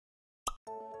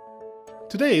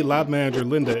Today, Lab Manager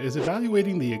Linda is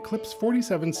evaluating the Eclipse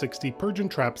 4760 Purge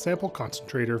and Trap Sample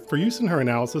Concentrator for use in her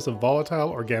analysis of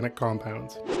volatile organic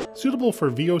compounds. Suitable for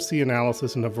VOC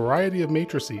analysis in a variety of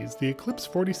matrices, the Eclipse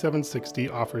 4760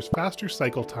 offers faster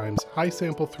cycle times, high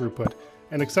sample throughput,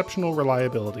 and exceptional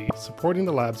reliability, supporting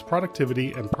the lab's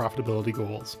productivity and profitability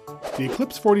goals. The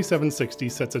Eclipse 4760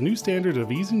 sets a new standard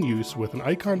of ease in use with an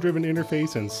icon-driven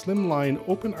interface and slimline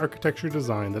open architecture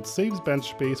design that saves bench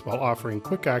space while offering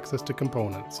quick access to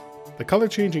components. The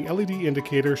color-changing LED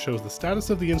indicator shows the status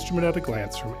of the instrument at a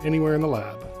glance from anywhere in the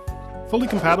lab. Fully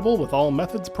compatible with all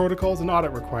methods, protocols, and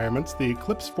audit requirements, the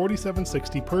Eclipse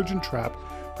 4760 Purge and Trap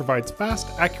provides fast,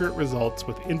 accurate results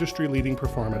with industry-leading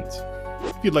performance.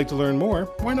 If you'd like to learn more,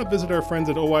 why not visit our friends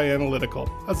at OI Analytical,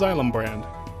 a Xylem brand.